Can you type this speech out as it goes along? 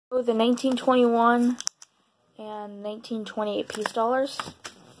with the 1921 and 1928 peace dollars.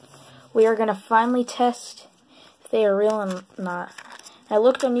 We are going to finally test if they are real or not. I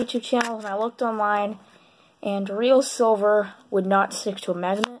looked on YouTube channels and I looked online, and real silver would not stick to a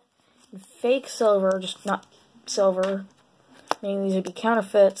magnet. And fake silver, just not silver, meaning these would be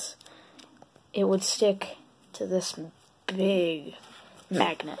counterfeits, it would stick to this big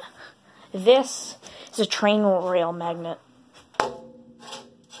magnet. This is a train rail magnet.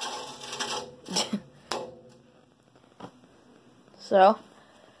 So,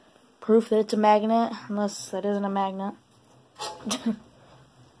 proof that it's a magnet, unless that isn't a magnet.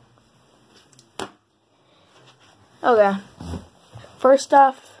 Okay. First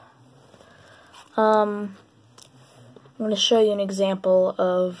off, I'm going to show you an example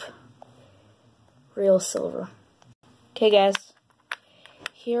of real silver. Okay, guys.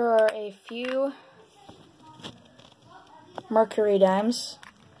 Here are a few mercury dimes.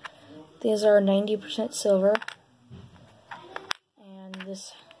 These are 90% silver. And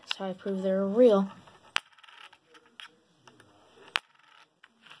this is how I prove they're real.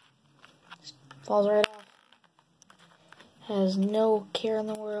 Just falls right off. Has no care in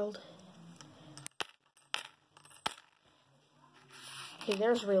the world. Okay,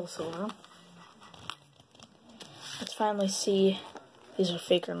 there's real silver. Let's finally see if these are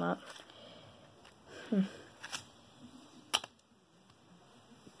fake or not.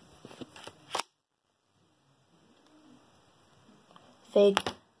 Fake.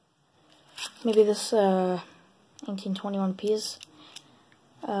 Maybe this 1921 piece.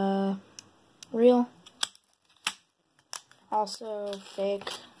 Real. Also fake.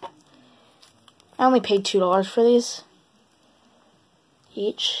 I only paid $2 for these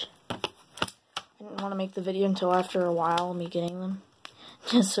each. I didn't want to make the video until after a while of me getting them,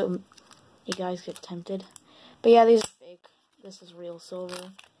 just so you guys get tempted. But yeah, these are fake. This is real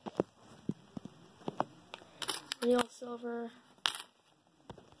silver. Real silver.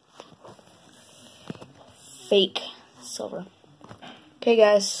 Fake silver. Okay,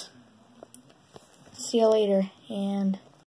 guys. See you later, and